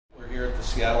the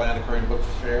Seattle Antiquarian Book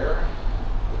Fair.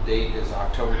 The date is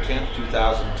October 10th,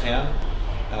 2010,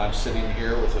 and I'm sitting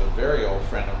here with a very old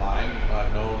friend of mine who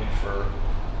I've known for,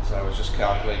 as I was just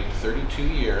calculating, 32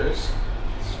 years.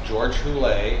 This is George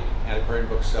Houle, antiquarian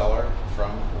bookseller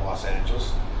from Los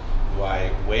Angeles, who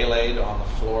I waylaid on the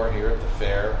floor here at the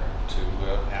fair to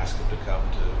ask him to come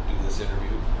to do this interview.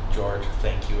 George,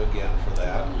 thank you again for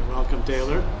that. You're welcome,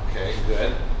 Taylor. Okay,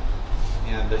 good.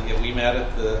 And we met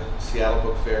at the Seattle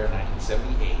Book Fair in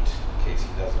 1978, in case he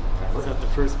doesn't remember. Was that the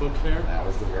first book fair? That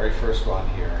was the very first one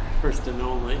here. First and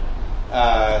only.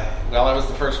 Well, I was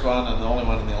the first one and the only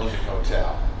one in the Olympic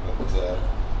Hotel. But,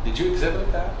 did you exhibit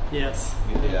at that? Yes.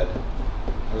 You did.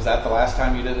 Was that the last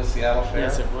time you did a Seattle Fair?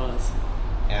 Yes, it was.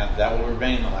 And that will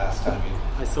remain the last time you...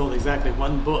 I sold exactly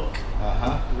one book.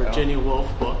 A Virginia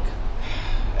Woolf book.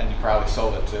 And you probably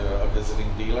sold it to a visiting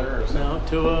dealer or something? No,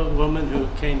 to a woman who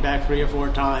came back 3 or 4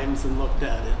 times and looked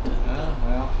at it.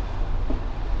 And,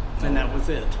 and that was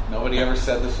it. Nobody ever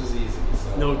said this was easy.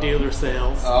 So, no dealer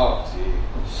sales. Oh, gee.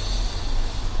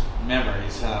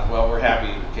 Memories, huh? Well, we're happy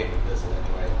you came to visit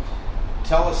anyway.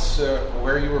 Tell us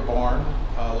where you were born,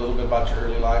 a little bit about your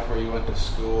early life, where you went to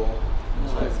school.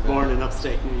 I was born in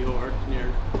upstate New York,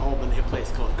 near Albany, a place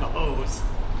called Cohoes,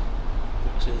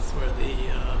 which is where the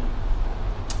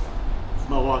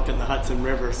Mohawk and the Hudson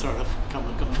River sort of come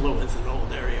a confluence, an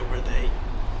old area where they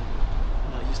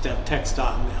used to have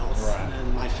textile mills. Right.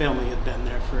 And my family had been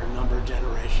there for a number of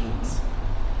generations.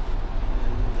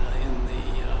 And in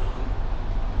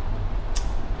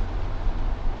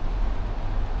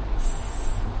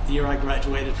the year I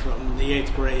graduated from the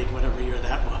 8th grade, whatever year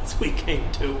that was, we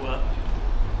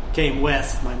came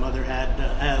west. My mother had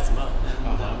asthma,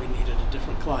 and we needed a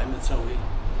different climate, so we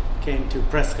came to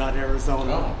Prescott,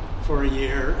 Arizona for a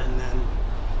year, and then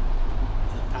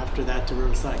after that to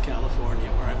Riverside, California,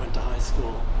 where I went to high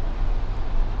school,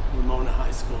 Ramona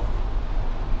High School.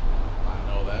 I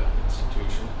know that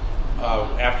institution.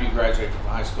 After you graduated from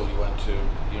high school, you went to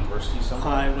university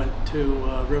somewhere? I went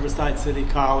to Riverside City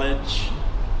College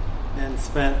and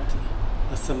spent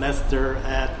a semester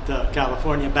at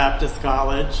California Baptist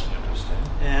College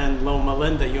and Loma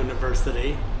Linda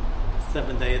University,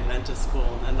 Seventh-day Adventist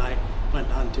school, and then I went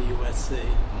on to USC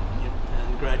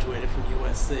and graduated from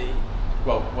USC.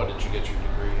 Well, what did you get your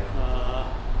degree in?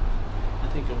 I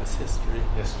think it was history.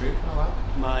 History? Oh, wow.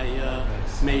 My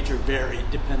major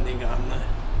varied depending on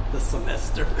the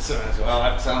semester. Well,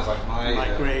 that sounds like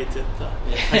my grades.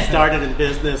 I started in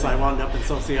business. I wound up in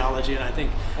sociology, and I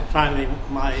think finally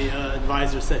my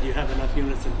advisor said you have enough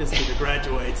units in history to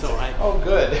graduate. So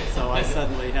good. So I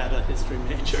suddenly had a history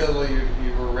major. Suddenly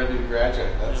you were ready to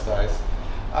graduate. That's nice.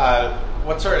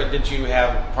 What sort of, did you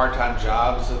have part-time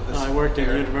jobs at this? I worked in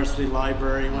the university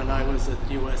library when I was at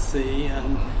USC,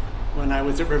 and when I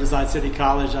was at Riverside City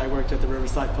College, I worked at the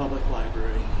Riverside Public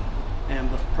Library. And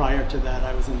prior to that,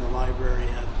 I was in the library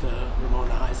at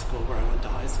Ramona High School, where I went to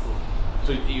high school.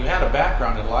 So you had a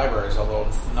background in libraries, although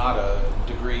not a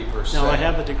degree per se. No, I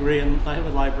have a degree I have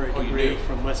a library degree you do?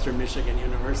 From Western Michigan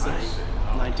University,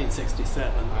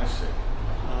 1967. I see.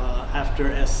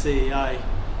 After SC, I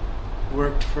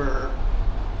worked for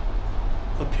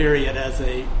a period as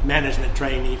a management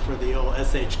trainee for the old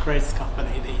S.H. Crace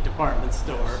Company, the department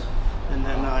store, and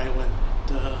then I went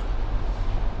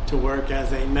to work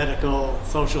as a medical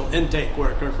social intake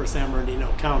worker for San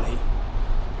Bernardino County,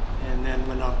 and then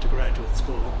went off to graduate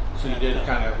school. So you did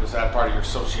was that part of your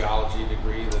sociology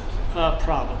degree?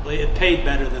 Probably. It paid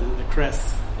better than the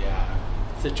Crest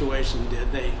situation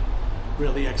did. They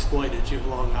really exploited you,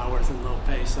 long hours and low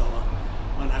pay, so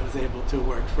when I was able to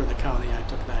work for the county, I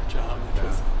took that job, which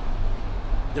was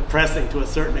depressing to a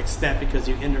certain extent because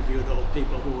you interviewed old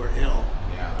people who were ill.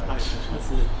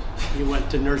 You went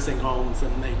to nursing homes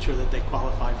and made sure that they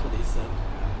qualified for these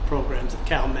programs at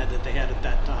CalMed that they had at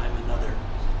that time and other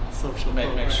social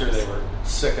programs. Make sure they were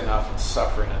sick enough and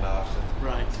suffering enough.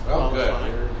 Right. Well,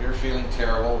 qualified. Good. You're feeling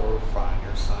terrible. We're fine.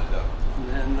 You're signed up. And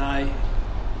then I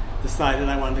decided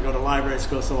I wanted to go to library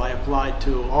school, so I applied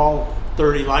to all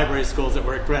 30 library schools that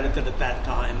were accredited at that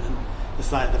time and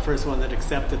decided the first one that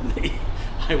accepted me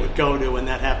I would go to, and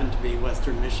that happened to be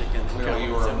Western Michigan. Clearly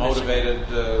you were a motivated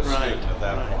student at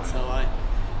that point. So I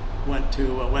went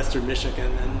to Western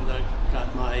Michigan and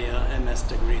got my MS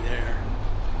degree there.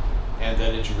 And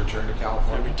then did you return to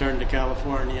California? I returned to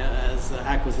California as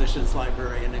acquisitions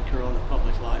librarian at Corona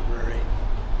Public Library.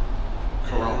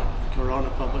 Corona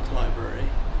Public Library.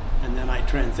 And then I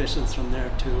transitioned from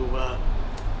there to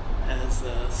as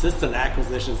assistant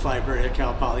acquisitions librarian at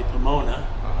Cal Poly Pomona.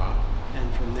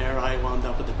 And from there I wound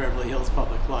up at the Beverly Hills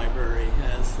Public Library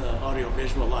as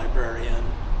audiovisual librarian,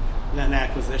 then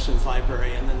acquisitions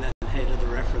librarian, and then head of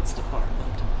reference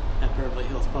department at Beverly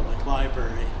Hills Public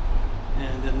Library.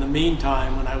 And in the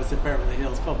meantime, when I was at Beverly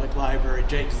Hills Public Library,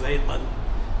 Jake Zane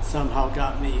somehow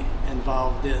got me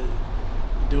involved in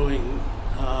doing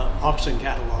auction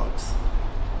catalogs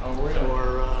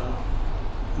for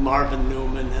Marvin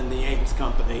Newman and the Ames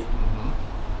Company.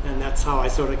 Mm-hmm. And that's how I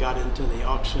sort of got into the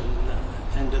auction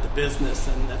end of the business.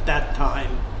 And at that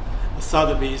time,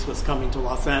 Sotheby's was coming to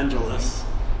Los Angeles.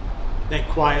 Mm-hmm. They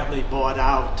quietly bought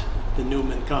out the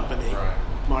Newman Company,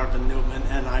 Marvin Newman,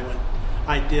 and I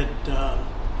did a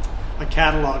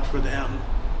catalog for them,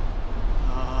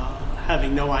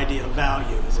 having no idea of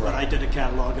values, but I did a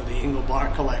catalog of the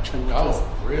Engelbart collection, which was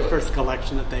the first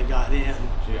collection that they got in.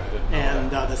 Gee, I didn't know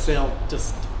that. The sale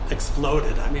just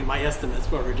exploded. I mean, my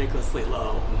estimates were ridiculously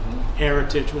low. Mm-hmm.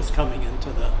 Heritage was coming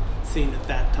into the scene at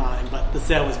that time, but the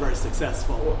sale was very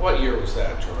successful. What year was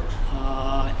that, George?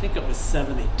 I think it was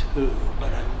 72,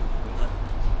 but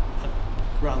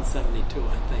around 72,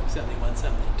 I think, 71,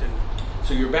 72.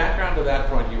 So your background to that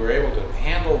point, you were able to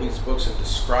handle these books and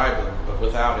describe them, but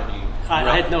without any...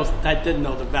 I didn't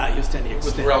know the values to any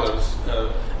extent. With relatives.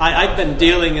 I'd been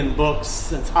dealing in books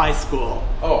since high school.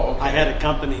 Oh, okay. I had a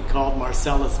company called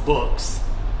Marcellus Books,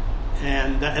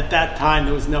 and at that time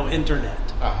there was no internet.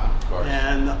 Of course.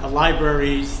 And the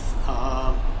libraries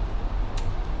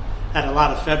had a lot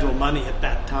of federal money at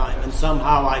that time, and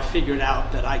somehow I figured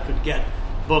out that I could get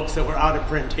books that were out of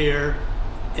print here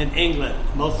in England,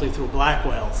 mostly through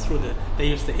Blackwell's. They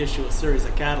used to issue a series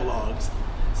of catalogs.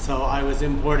 So I was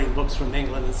importing books from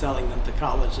England and selling them to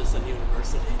colleges and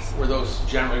universities. Were those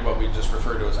generally what we just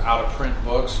refer to as out-of-print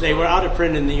books? They were out of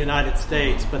print in the United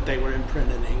States, but they were in print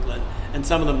in England. And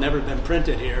some of them never been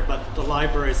printed here, but the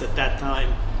libraries at that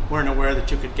time weren't aware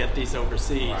that you could get these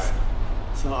overseas.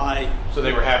 Right. So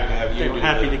they were happy to have you. They were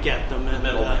happy to get them. And,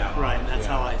 and that's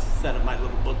how I set up my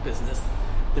little book business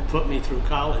that put me through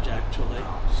college, actually.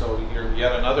 So you're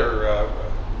yet another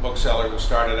bookseller who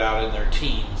started out in their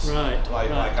teens, like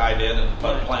I did, and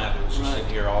Bud Plant, who was just in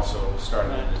here, also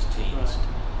started in his teens. Right.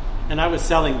 And I was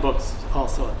selling books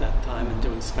also at that time and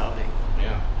doing scouting.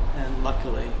 Yeah. And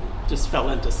luckily, just fell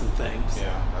into some things.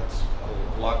 Yeah, that's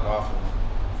luck often.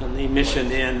 And the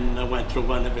Mission Inn went through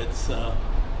one of its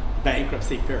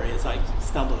bankruptcy periods. I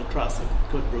stumbled across a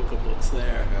good group of books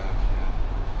there. Yeah.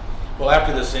 Well,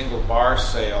 after this Engelbart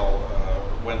sale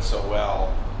went so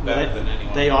well, better than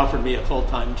anyone. They offered me a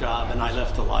full-time job, and I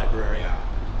left the library. Yeah.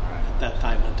 Right. At that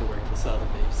time, went to work for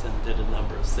Sotheby's and did a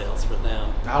number of sales for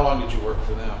them. How long did you work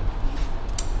for them?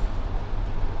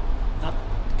 Not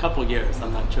a couple years.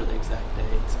 I'm not sure the exact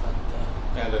dates, but.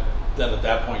 And then at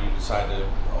that point, you decided to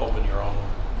open your own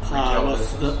retail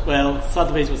business.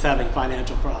 Sotheby's was having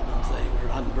financial problems. They were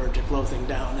on the verge of closing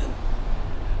down, and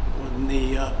when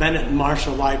the Bennett and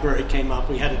Marshall Library came up,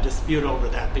 we had a dispute over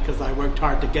that because I worked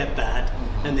hard to get that,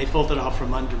 and they pulled it off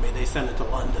from under me. They sent it to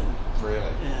London. Really?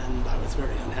 And I was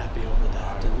very unhappy over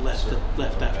that and left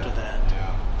after that.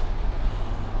 Yeah.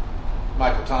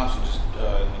 Michael Thompson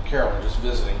and Carol were just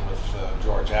visiting with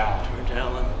George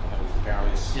Allen.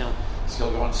 Apparently still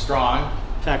going strong.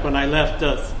 In fact, when I left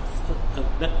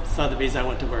Sotheby's, I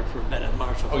went to work for Bennett and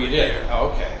Marshall. Oh, you did? Oh,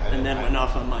 okay. And then went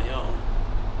off on my own.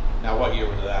 Now, what year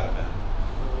would that have been?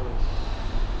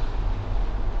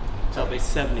 Probably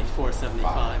 74,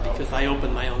 75, because I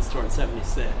opened my own store in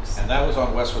 76. And that was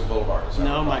on Westwood Boulevard, is that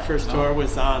No, my first store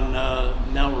was on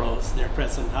Melrose, near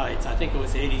Crescent Heights. I think it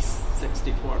was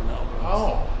 8064 Melrose.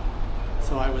 Oh.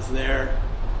 So I was there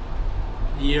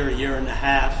a year and a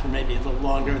half, or maybe a little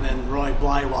longer, than Roy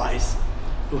Bleiweiss,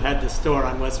 who had the store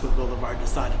on Westwood Boulevard,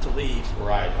 decided to leave.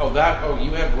 Right.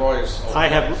 You had Roy's old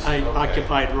place. I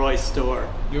occupied Roy's store.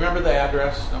 You remember the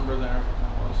address number there?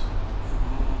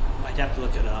 I'd have to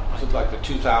look it up. Was it like the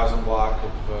 2000 block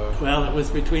of... Well, it was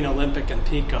between Olympic and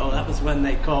Pico. That was when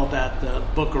they called that the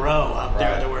Book Row out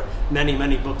there. There were many,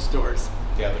 many bookstores.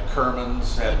 Yeah, the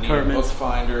Kermans had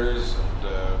Bookfinders,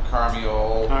 and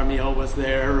Carmiole. Carmiole was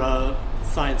there.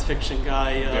 Science fiction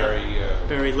guy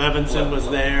Barry Levinson was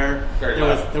there.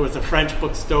 There was a French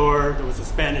bookstore. There was a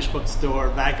Spanish bookstore.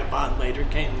 Vagabond later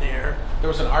came there. There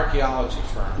was an archaeology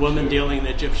firm. Woman dealing in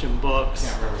Egyptian books. I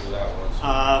can't remember who that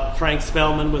was. Frank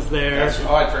Spellman was there.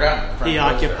 I'd forgotten. He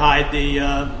occupied the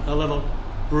little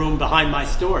room behind my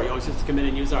store. He always used to come in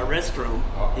and use our restroom.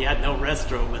 Oh. He had no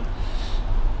restroom, and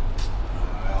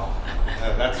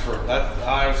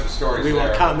I have some stories. We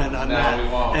won't comment on that. No, we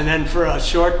won't. And then for a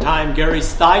short time, Gary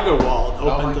Steigerwald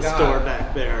opened the store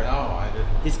back there. No, I didn't.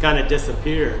 He's kind of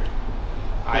disappeared.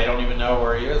 I don't even know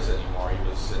where he is anymore. He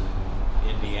was in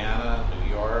Indiana, New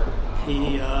York.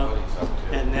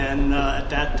 And then at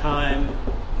that time,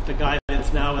 the guy that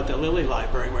is now at the Lilly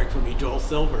Library, worked for me. Joel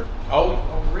Silver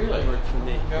Oh, really? worked for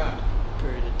me for God. a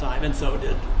period of time, and so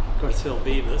did, of course, Phil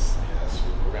Beavis. Yes,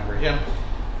 we remember him.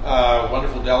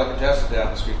 Wonderful delicatessen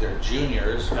down the street there,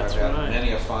 Juniors. That's I've had right.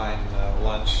 many a fine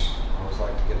lunch. I always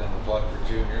like to get in a plug for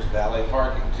Juniors. Valet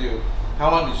parking, too.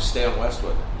 How long did you stay on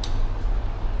Westwood?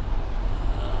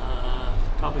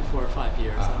 Probably 4 or 5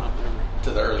 years, I don't remember.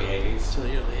 To the early 80s? To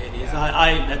the early 80s. Yeah.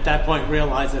 I, at that point,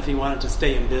 realized if you wanted to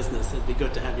stay in business, it'd be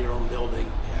good to have your own building.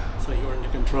 Yeah. So you were in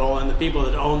control, and the people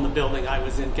that owned the building I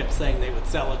was in kept saying they would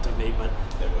sell it to me, but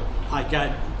They would.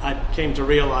 I came to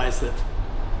realize that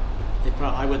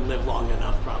I wouldn't live long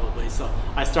enough, probably. So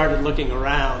I started looking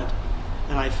around,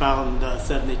 and I found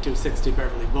 7260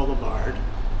 Beverly Boulevard,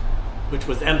 which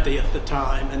was empty at the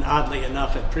time, and oddly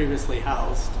enough, had previously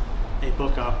housed a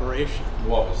book operation.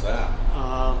 What was that?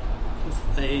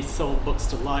 They sold books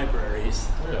to libraries.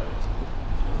 Really?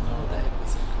 What the heck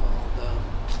was it called?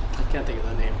 I can't think of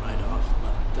the name right off,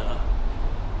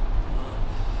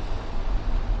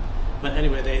 but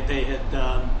anyway, they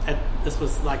had this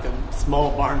was like a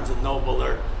small Barnes and Noble,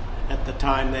 or at the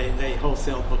time they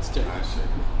wholesaled books to I see.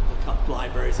 the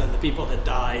libraries, and the people had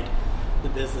died. The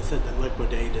business had been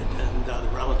liquidated, and the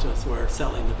relatives were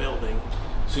selling the building.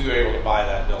 So you were able to buy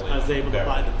that building? I was able to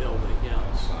buy the building. Yeah.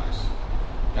 That's nice.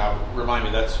 Now, remind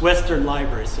me, that's... Western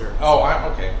Library Service. Oh,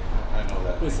 okay. I know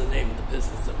that. Was the name of the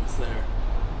business that was there.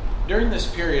 During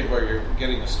this period where you're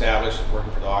getting established and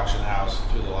working for the auction house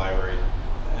through the library,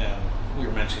 and we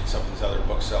were mentioning some of these other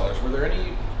booksellers, were there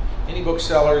any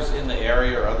booksellers in the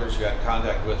area or others you had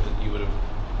contact with that you would have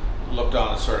looked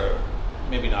on as sort of,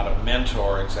 maybe not a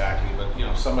mentor exactly, but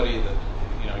somebody that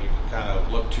you could kind of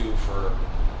look to for...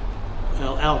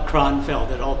 Well, Al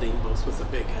Cronfeld at Aldine Books was a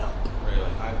big help. Really?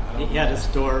 I don't He had a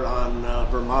store on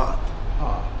Vermont.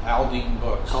 Huh. Aldine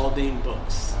Books. Aldine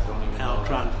Books. I don't even Al know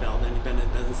that. Cronfeld, and he'd been in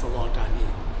business a long time. He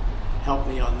helped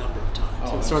me on a number of times.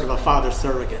 Oh, He was that's sort of a cool. father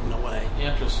surrogate in a way.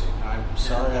 Interesting. I'm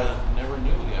sorry And, I never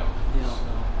knew him.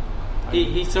 So,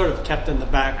 He sort of kept in the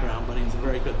background, but he was a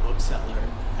very good bookseller.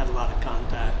 Had a lot of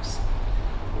contacts.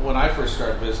 when I first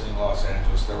started visiting Los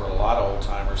Angeles, there were a lot of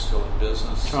old-timers still in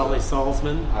business. Charlie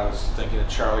Salzman. I was thinking of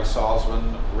Charlie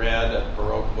Salzman, Red at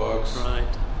Baroque Books. Right.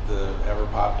 The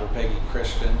ever-popular Peggy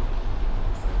Christian.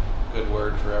 Good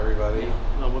word for everybody. Yeah.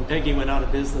 Well, when Peggy went out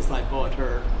of business, I bought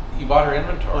her. You bought her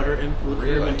inventory? Bought her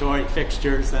Really? inventory,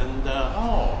 fixtures, and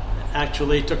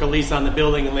actually took a lease on the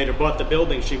building and later bought the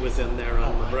building she was in there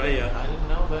on La Brea. I didn't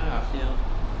know that. Yeah.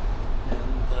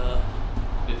 And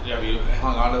Have you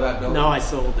hung on to that building? no, I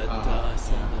sold it. Uh-huh. I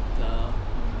sold it.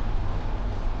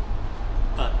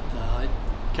 But I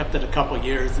kept it a couple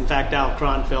years. In fact, Al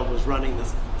Cronfeld was running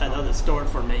that other store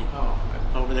for me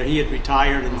over there. He had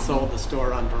retired and sold the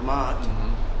store on Vermont.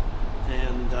 Mm-hmm.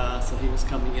 And so he was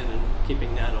coming in and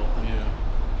keeping that open. Yeah.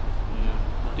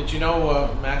 Did you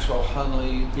know Maxwell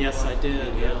Hunley? Yes, I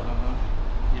did. Yeah. Uh-huh.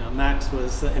 Yeah, Max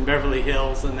was in Beverly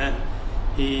Hills, and then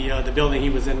the building he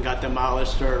was in got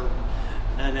demolished,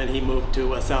 and then he moved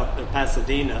to South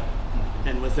Pasadena,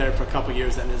 and was there for a couple of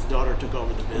years. And his daughter took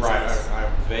over the business. Right, I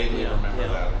vaguely remember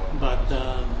that one. But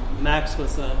Max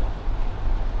was an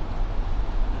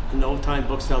old-time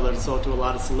bookseller, sold to a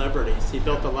lot of celebrities. He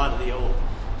built a lot of the old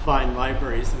fine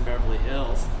libraries in Beverly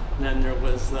Hills. And then there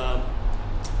was, of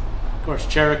course,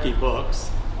 Cherokee Books.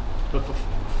 But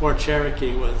before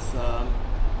Cherokee was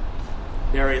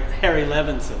Harry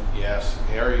Levinson. Yes,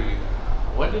 Harry.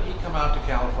 When did he come out to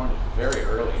California? Very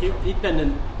early. He'd been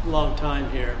in a long time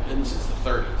here. Since the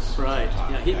 30s. Right.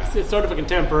 sometime. Yeah, he's sort of a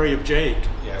contemporary of Jake.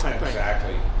 Yeah, I think.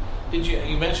 exactly.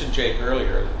 You mentioned Jake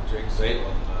earlier, Jake Zane,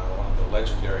 one of the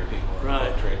legendary people in the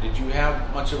book trade. Did you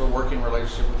have much of a working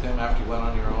relationship with him after you went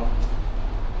on your own?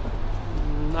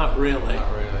 Not really.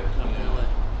 Not really. Not really.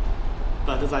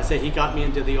 But as I say, he got me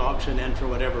into the auction end for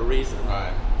whatever reason.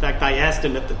 Right. In fact, I asked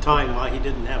him at the time why he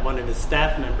didn't have one of his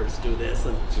staff members do this,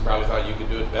 and So you probably thought you could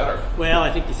do it better. well,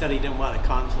 I think he said he didn't want a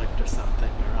conflict or something,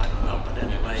 or I don't know. But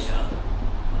anyway,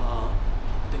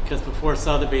 because before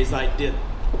Sotheby's, I did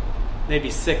maybe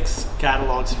 6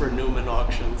 catalogs for Newman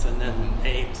auctions, and then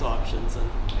Ames auctions, and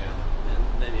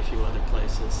maybe a few other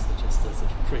places, just as a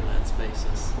freelance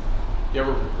basis. You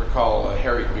ever recall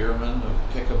Harry Bierman of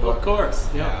Pick a Book? Of course,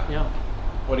 yeah.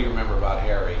 What do you remember about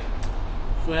Harry?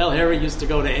 Well, Harry used to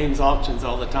go to Ames auctions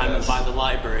all the time and Yes. buy the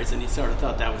libraries, and he sort of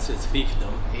thought that was his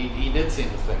fiefdom. He did seem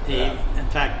to think that. In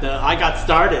fact, I got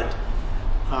started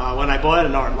when I bought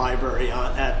an art library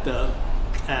at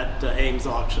Ames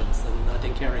auctions, and I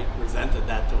think Harry resented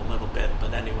that to a little bit,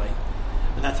 but anyway,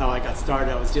 and that's how I got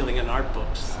started. I was dealing in art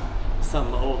books.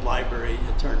 Some old library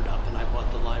had turned up, and I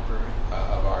bought the library.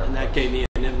 Of art And that books. gave me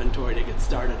an inventory to get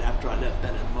started after I left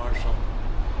Bennett Marshall.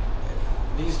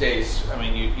 These days, I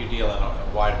mean, you deal in a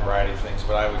wide variety of things,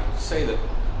 but I would say that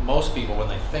most people, when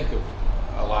they think of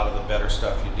a lot of the better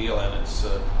stuff you deal in, it's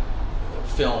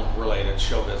film-related,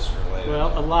 showbiz related.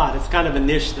 Well, a lot. It's kind of a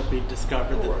niche that we've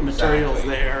discovered. The material's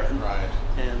there, and, right.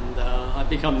 And I've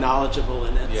become knowledgeable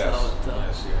in it. Yes, so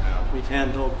yes, you have. We've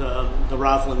handled the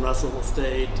Rosalind Russell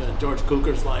Estate, George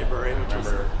Cukier's library, which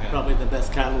was probably the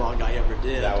best catalog I ever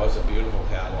did. That was a beautiful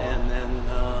catalog. And then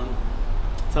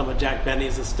some of Jack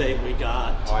Benny's estate we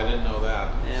got. Oh, I didn't know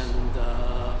that. And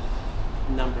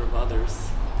a number of others.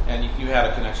 And you had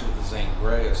a connection with the Zane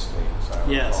Grey estate, as I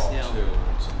recall, too.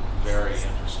 It's very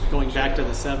interesting. Going back to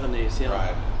the 70s, yeah.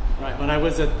 Right. Right. When I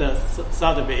was at the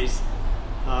Sotheby's,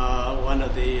 one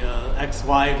of the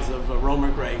ex-wives of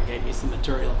Romer Gray gave me some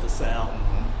material to sell.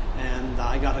 Mm-hmm. And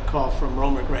I got a call from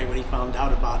Romer Gray when he found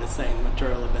out about it, saying the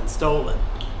material had been stolen.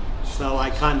 So I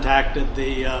contacted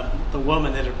the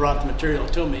woman that had brought the material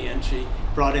to me, and she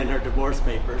brought in her divorce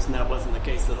papers, and that wasn't the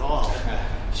case at all.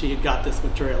 She had got this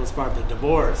material as part of the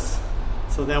divorce.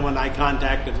 So then when I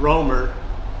contacted Romer,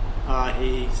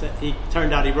 he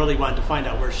turned out he really wanted to find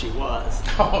out where she was.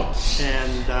 Oh,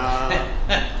 and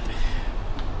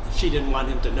she didn't want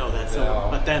him to know that. So, no.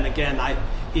 But then again,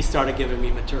 he started giving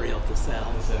me material to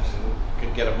sell.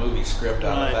 Could get a movie script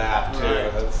out of that too.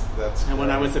 Right. That's. And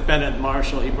when I was at Bennett and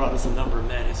Marshall, he brought us a number of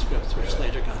manuscripts, which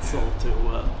later got sold to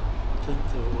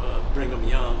Brigham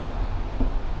Young.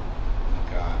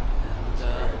 God.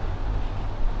 And,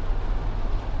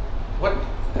 what?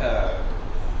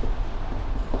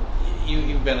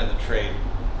 You've been in the trade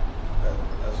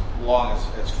as long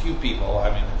as few people. I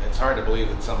mean, it's hard to believe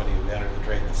that somebody who entered the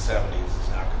trade in the 70s is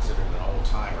now considered an old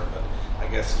timer. But I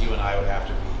guess you and I would have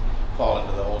to fall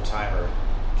into the old timer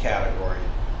category.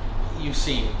 You've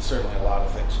seen certainly a lot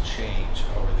of things change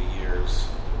over the years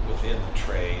within the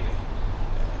trade.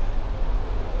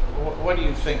 What do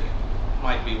you think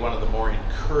might be one of the more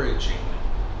encouraging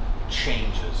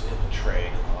changes in the trade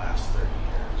in the last 30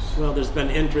 years? Well, there's been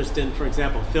interest in, for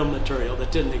example, film material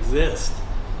that didn't exist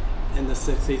in the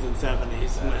 60s and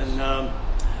 70s.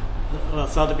 When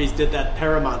Sotheby's did that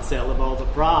Paramount sale of all the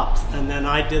props, and then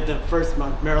I did the first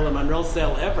Marilyn Monroe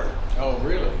sale ever. Oh,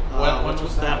 really? When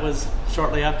was that? That was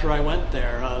shortly after I went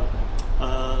there.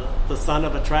 The son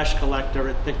of a trash collector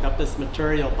had picked up this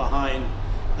material behind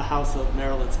the house of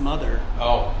Marilyn's mother.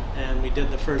 Oh. And we did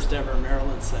the first ever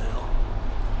Marilyn sale.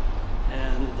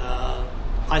 And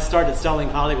I started selling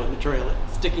Hollywood material,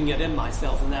 sticking it in my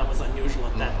sales, and that was unusual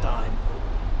at that time,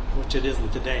 which it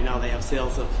isn't today. Now they have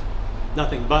sales of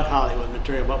nothing but Hollywood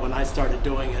material, but when I started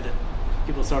doing it,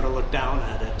 people sort of looked down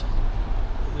at it.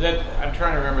 I'm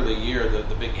trying to remember the year,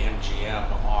 the big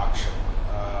MGM auction.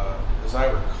 As I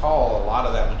recall, a lot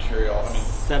of that material,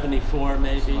 74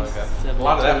 maybe. Like that. A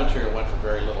lot of that material went for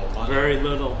very little money. Very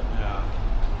little. Yeah.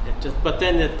 But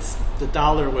then the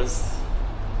dollar was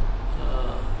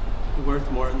worth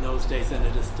more in those days than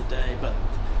it is today. But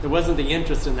there wasn't the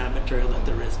interest in that material that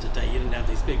there is today. You didn't have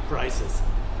these big prices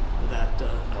that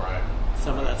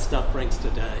some of that stuff brings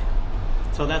today.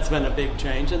 So that's been a big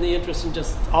change, and the interest in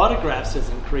just autographs has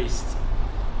increased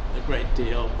a great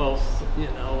deal, both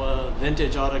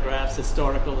vintage autographs,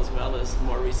 historical, as well as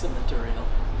more recent material.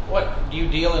 What do you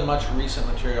deal in much recent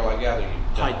material? I gather you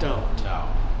don't. I don't. No.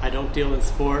 I don't deal in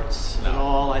sports at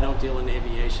all. I don't deal in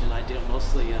aviation. I deal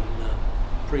mostly in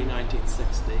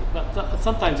pre-1960. But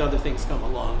sometimes other things come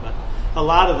along. But a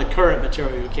lot of the current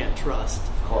material you can't trust.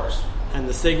 Of course. And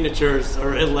the signatures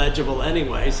are illegible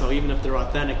anyway, so even if they're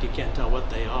authentic, you can't tell what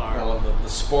they are. Well, the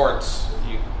sports,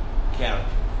 you can't.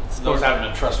 Those haven't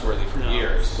been trustworthy for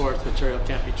years. Sports material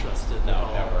can't be trusted at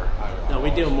all. Never. No, we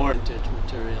deal more vintage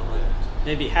material. And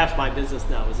maybe half my business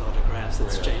now is autographs.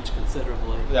 It's changed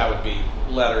considerably. That would be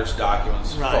letters,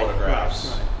 documents,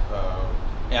 photographs,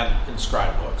 and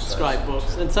inscribed books. Inscribed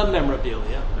books, and some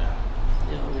memorabilia.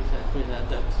 Yeah. We've had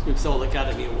that. We've sold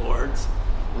Academy Awards.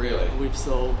 Really? We've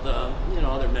sold,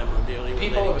 other memorabilia.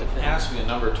 People have asked me a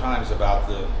number of times about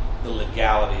the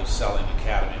legality of selling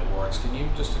Academy Awards. Can you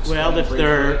just explain? Well, if briefly?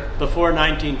 they're before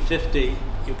 1950,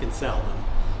 you can sell them.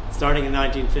 Starting in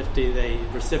 1950, the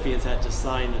recipients had to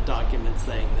sign a document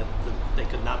saying that they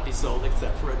could not be sold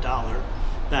except for $1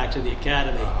 back to the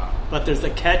Academy. But there's a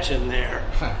catch in there.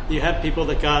 You have people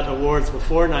that got awards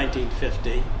before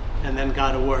 1950 and then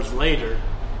got awards later.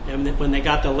 And when they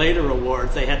got the later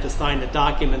awards, they had to sign a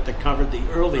document that covered the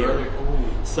earlier.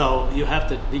 So you have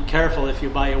to be careful if you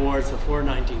buy awards before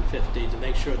 1950 to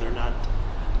make sure they're not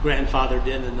grandfathered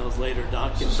in those later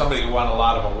documents. So somebody who won a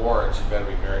lot of awards, you better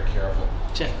be very careful.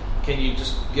 Check. Can you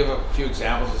just give a few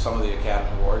examples of some of the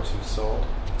Academy Awards you sold?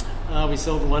 We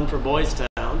sold one for Boys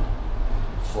Town.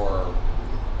 For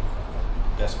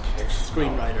Best Picture.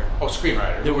 screenwriter. Oh,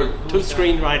 screenwriter. There were two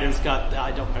screenwriters got,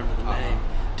 I don't remember the name.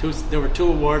 There were 2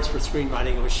 awards for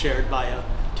screenwriting. It was shared by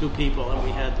 2 people, and we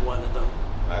had one of them.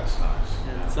 That's nice.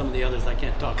 And some of the others I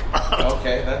can't talk about.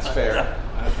 Okay, that's fair.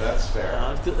 That's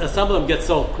fair. Some of them get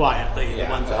sold quietly, the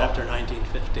ones well, after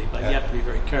 1950, but you have to be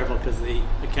very careful because the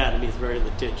Academy is very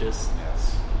litigious.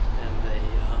 Yes. And they,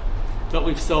 but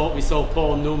we sold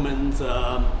Paul Newman's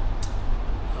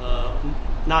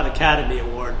not Academy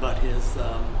Award, but his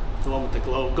the one with the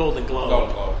Golden Globe.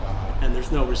 Golden Globe. And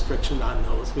there's no restriction on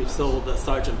those. We've sold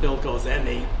Sergeant Bilko's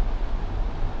Emmy.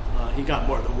 He got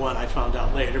more than one, I found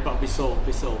out later, but we sold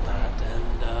that,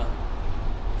 and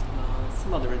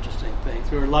some other interesting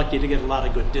things. We were lucky to get a lot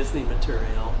of good Disney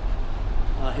material,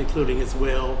 including his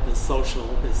will, his social,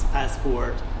 his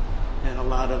passport, and a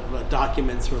lot of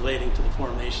documents relating to the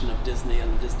formation of Disney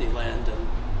and Disneyland and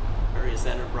various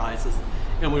enterprises.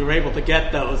 And we were able to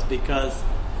get those because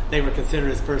they were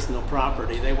considered as personal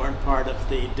property. They weren't part of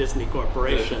the Disney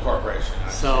Corporation. The corporation.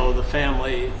 So the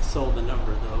family sold a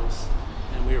number of those,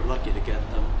 and we were lucky to get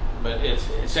them. But it's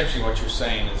interesting what you're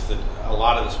saying is that a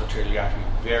lot of this material you have to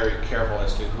be very careful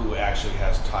as to who actually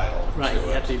has title. Right, you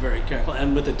have to be very careful.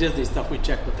 And with the Disney stuff, we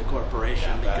checked with the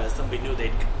corporation because we knew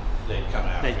they'd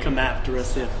come after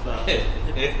us if.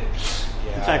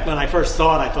 In fact, when I first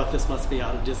saw it, I thought this must be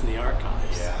out of Disney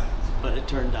Archives. Yeah. But it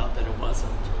turned out that it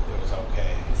wasn't. It was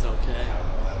okay. It was okay.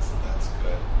 Oh, that's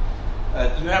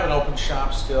good. Do you have an open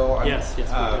shop still? Yes, we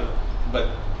do. But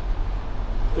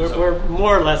we're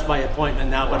more or less by appointment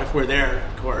now, but if we're there,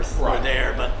 of course, we're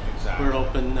there. But we're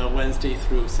open Wednesday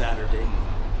through Saturday.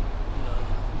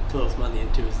 Closed Monday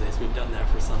and Tuesdays. We've done that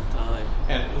for some time.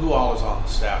 And who all is on the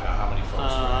staff now? How many folks?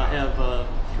 I have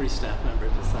 3 staff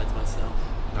members besides myself.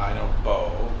 Now I know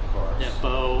Bo, of course. Yeah,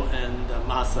 Bo and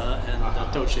Masa and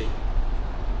Toshi.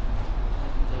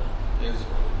 And,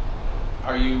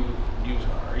 are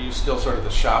you still sort of the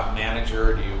shop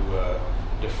manager? Or do you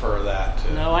defer that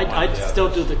to? No, I still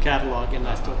do the catalog and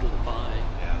I still do the buying.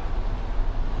 Yeah.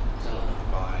 Still do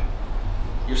the buying.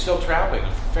 You're still traveling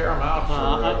a fair amount.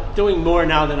 I'm doing more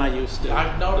now than I used to.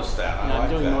 I've noticed that. I'm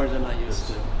doing more than I used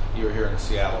to. You were here in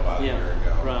Seattle about a year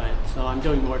ago. Right. So I'm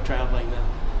doing more traveling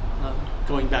than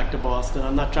going back to Boston.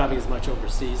 I'm not traveling as much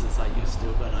overseas as I used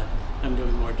to, but I'm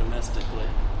doing more domestically.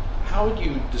 How would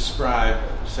you describe,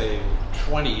 say,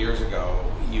 20 years ago,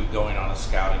 you going on a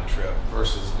scouting trip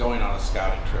versus going on a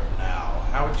scouting trip now?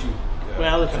 How would you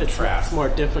contrast? It's more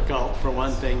difficult, for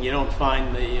one thing. You don't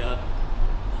find the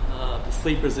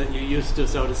sleepers that you used to,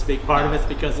 so to speak. Part of it's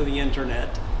because of the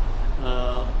internet.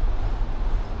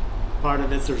 Part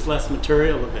of it's there's less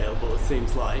material available, it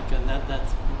seems like, and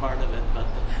that's part of it. But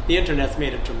the internet's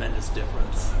made a tremendous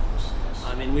difference.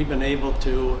 I mean, we've been able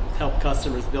to help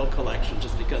customers build collections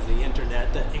just because of the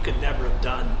internet that you could never have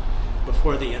done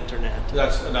before the internet.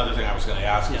 That's another thing I was going to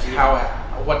ask is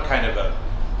what kind of an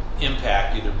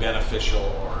impact, either beneficial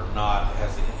or not,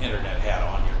 has the internet had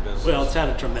on your business? Well, it's had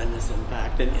a tremendous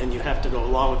impact, and you have to go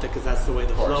along with it because that's the way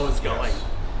the flow is going. Yes.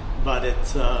 But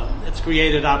it's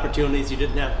created opportunities you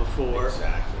didn't have before.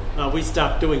 Exactly. We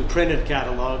stopped doing printed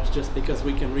catalogs just because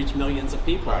we can reach millions of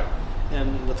people. Right.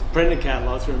 And with printed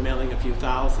catalogs, we're mailing a few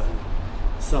thousand.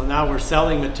 So now we're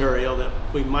selling material that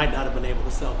we might not have been able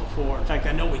to sell before. In fact,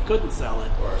 I know we couldn't sell it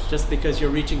just because you're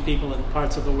reaching people in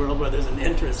parts of the world where there's an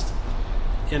interest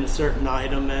in a certain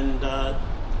item, and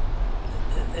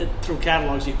through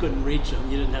catalogs you couldn't reach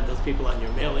them. You didn't have those people on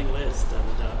your mailing list. And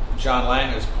John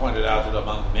Lang has pointed out that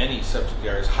among many subject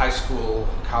areas, high school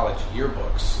and college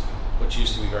yearbooks, which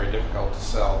used to be very difficult to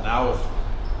sell, now with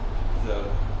the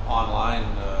online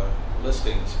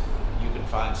listings, you can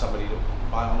find somebody to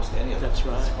buy almost any of them. That's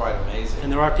right. It's quite amazing.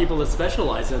 And there are people that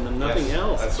specialize in them, nothing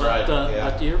else but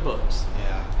yearbooks.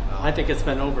 Yeah. No. I think it's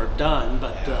been overdone,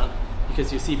 but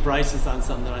because you see prices on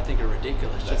some that I think are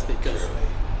ridiculous, just because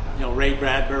Ray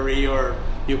Bradbury or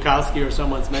Bukowski or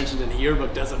someone's mentioned in a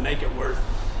yearbook doesn't make it worth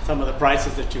some of the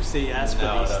prices that you see asked for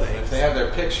these things. If they have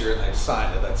their picture and they've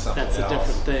signed it, that's something else. That's a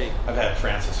different thing. I've had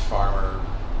Frances Farmer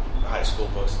high school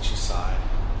books that she signed,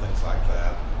 things like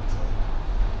that.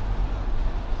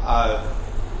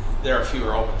 There are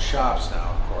fewer open shops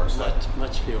now, of course.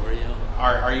 Much fewer, yeah.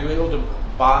 Are you able to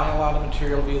buy a lot of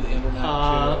material via the internet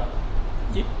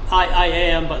too? I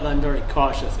am, but I'm very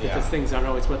cautious because things aren't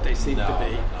always what they seem to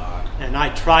be. And I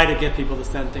try to get people to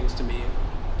send things to me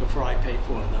before I pay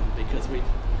for them, because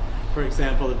for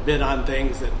example, bid on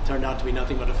things that turned out to be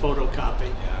nothing but a photocopy.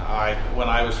 Yeah, when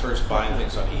I was first buying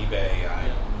things on eBay,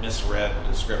 I misread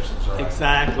descriptions.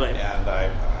 Exactly. And I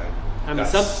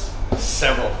got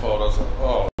several photos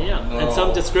of, and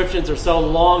some descriptions are so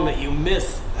long that you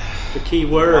miss the key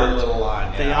word. One little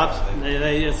line.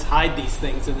 They just hide these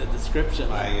things in the description.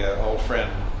 My old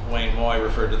friend Wayne Moy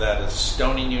referred to that as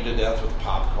stoning you to death with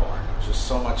popcorn. There's just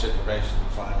so much information,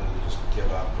 and finally you just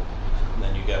give up, and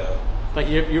then you get a. But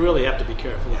you really have to be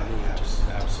careful. Yeah,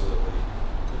 absolutely.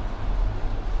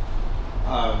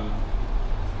 A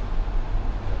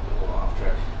little off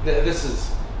track. This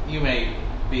is, you may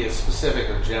be as specific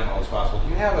or general as possible. Do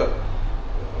you have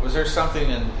was there something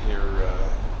in your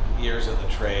years in the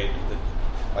trade that,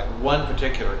 like one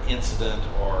particular incident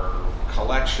or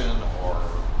collection or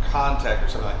contact or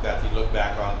something like that, you look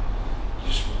back on, you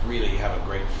just really have a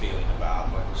great feeling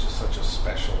about, like it was just such a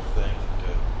special thing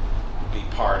to be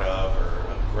part of, or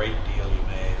a great deal you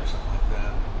made or something like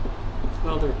that?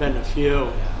 Well, there have been a few.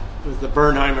 Yeah. It was the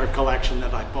Bernheimer collection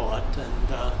that I bought,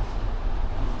 and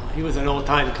he was an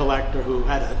old-time collector who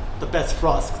had the best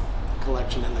frost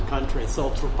collection in the country. It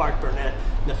sold through Park Burnett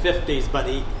in the 50s, but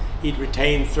he'd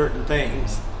retained certain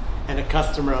things. And a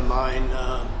customer of mine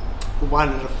who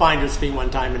wanted a finder's fee one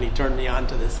time, and he turned me on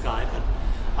to this guy. But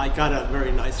I got a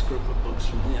very nice group of books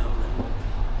from him,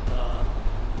 and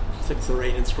 6 or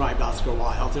 8 inscribed Oscar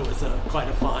Wilde. It was quite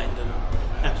a find, and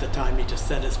at the time he just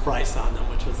set his price on them,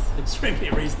 which was extremely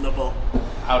reasonable.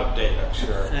 Out of date, I'm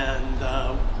sure.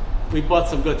 And we bought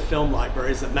some good film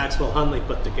libraries that Maxwell Hunley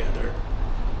put together.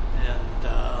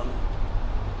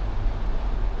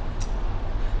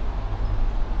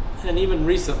 And even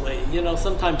recently,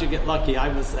 sometimes you get lucky. I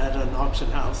was at an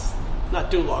auction house not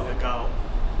too long ago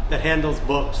that handles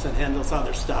books and handles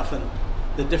other stuff, and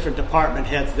the different department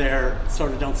heads there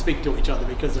sort of don't speak to each other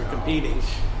because they're competing.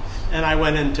 And I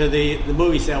went into the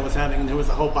movie sale was having, and there was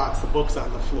a whole box of books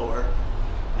on the floor,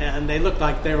 and they looked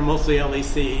like they were mostly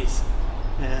LECs,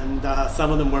 and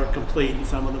some of them were complete and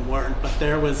some of them weren't, but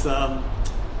there was a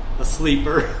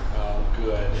sleeper. Oh,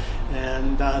 good.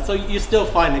 And so you still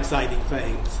find exciting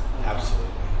things. Absolutely.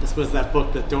 This was that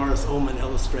book that Doris Ullman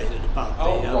illustrated about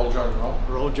Roll Jordan Roll.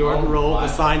 Roll Jordan Roll, the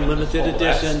signed limited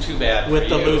edition. That's too bad with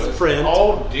the loose print.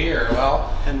 Oh dear.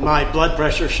 Well. And my blood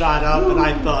pressure shot up, and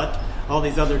I thought all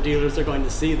these other dealers are going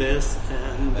to see this,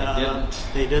 and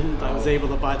they didn't. I was able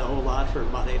to buy the whole lot for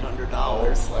about $800. Oh,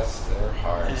 bless their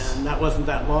hearts. And that wasn't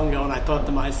that long ago, and I thought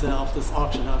to myself, this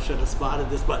auction house should have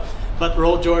spotted this. But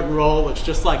Roll Jordan Roll looks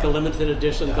just like a limited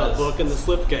edition book in the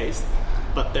slipcase.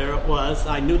 But there it was.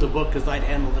 I knew the book because I'd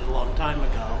handled it a long time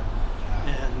ago.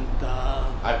 And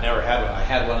I've never had one. I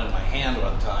had one in my hand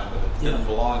one time, but it didn't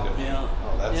belong to me. Yeah.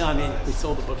 Oh, that's I mean, nice. we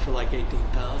sold the book for like $18,000.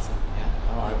 Yeah.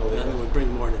 Oh, I believe And it. it would bring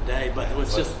more today, but it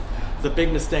was just the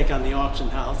big mistake on the auction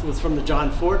house. It was from the John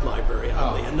Ford Library,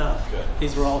 oddly enough. Good.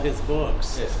 These were all his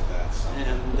books. Isn't that something?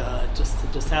 And it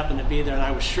just happened to be there, and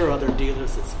I was sure other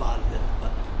dealers had spotted it,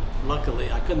 but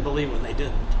luckily I couldn't believe when they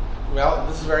didn't. Well,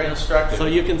 this is very instructive. So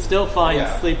you can still find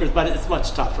sleepers, but it's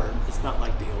much tougher. It's not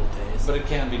like the old days. But it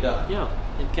can be done. Yeah,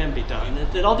 it can be done.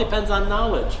 It all depends on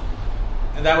knowledge.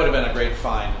 And that would have been a great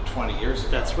find 20 years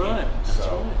ago. That's right. That's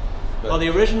right. But Well, the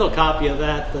original copy of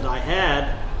that I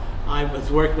had, I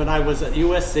was working when I was at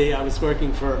USC. I was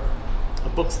working for a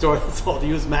bookstore that sold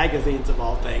used magazines of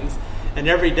all things, and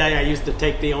every day I used to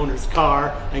take the owner's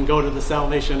car and go to the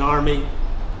Salvation Army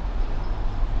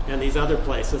and these other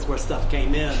places where stuff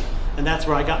came in, and that's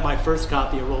where I got my first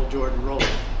copy of Roll Jordan Roll.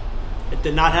 It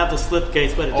did not have the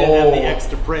slipcase, but it did have the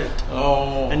extra print.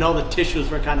 Oh. And all the tissues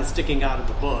were kind of sticking out of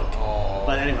the book. Oh.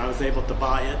 But anyway, I was able to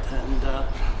buy it, and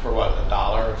For what, $1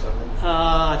 or something?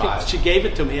 I think she gave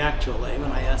it to me actually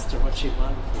when I asked her what she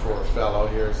wanted. Poor fellow,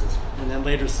 here's this. And then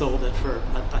later sold it for,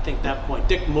 I think that point,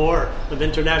 Dick Moore of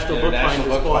International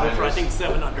Bookfinders bought it for I think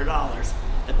 $700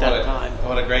 at that time.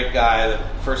 What a great guy. The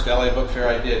first LA book fair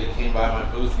I did, he came by my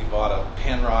booth, he bought a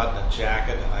pen rod and a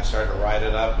jacket, and I started to write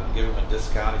it up and give him a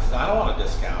discount. He said, I don't want a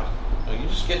discount. No, you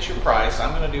just get your price.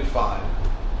 I'm going to do fine.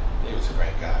 He was a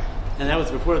great guy. And that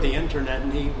was before the internet,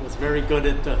 and he was very good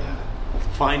at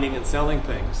finding and selling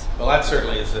things. Well, that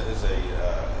certainly is a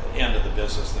end of the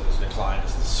business that has declined,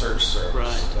 is the search service.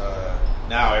 Right.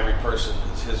 Now every person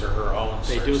is his or her own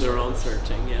search They do their own service.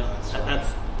 searching, yeah.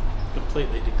 That's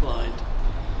completely declined.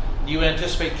 Do you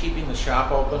anticipate keeping the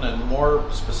shop open, and more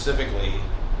specifically,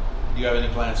 do you have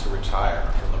any plans to retire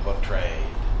from the book trade?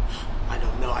 I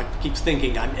don't know. I keep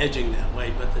thinking I'm edging that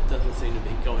way, but it doesn't seem to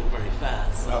be going very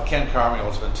fast. Well, Ken Carmichael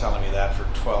has been telling me that for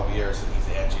 12 years, that he's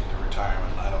edging to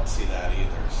retirement, and I don't see that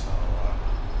either. So,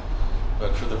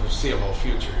 but for the foreseeable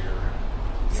future,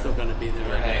 you're still going to be there.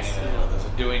 You're hanging in with us,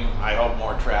 doing, I hope,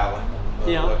 more traveling.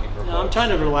 Looking for I'm books. trying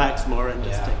to relax more and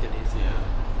just take it easy.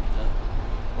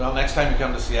 Well, next time you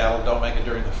come to Seattle, don't make it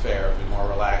during the fair. It'll be more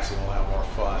relaxing. We'll have more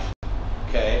fun.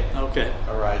 Okay? Okay.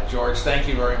 All right. George, thank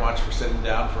you very much for sitting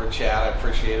down for a chat. I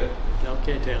appreciate it.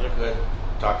 Okay, Taylor. Good.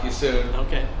 Talk to you soon.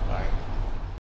 Okay. Bye.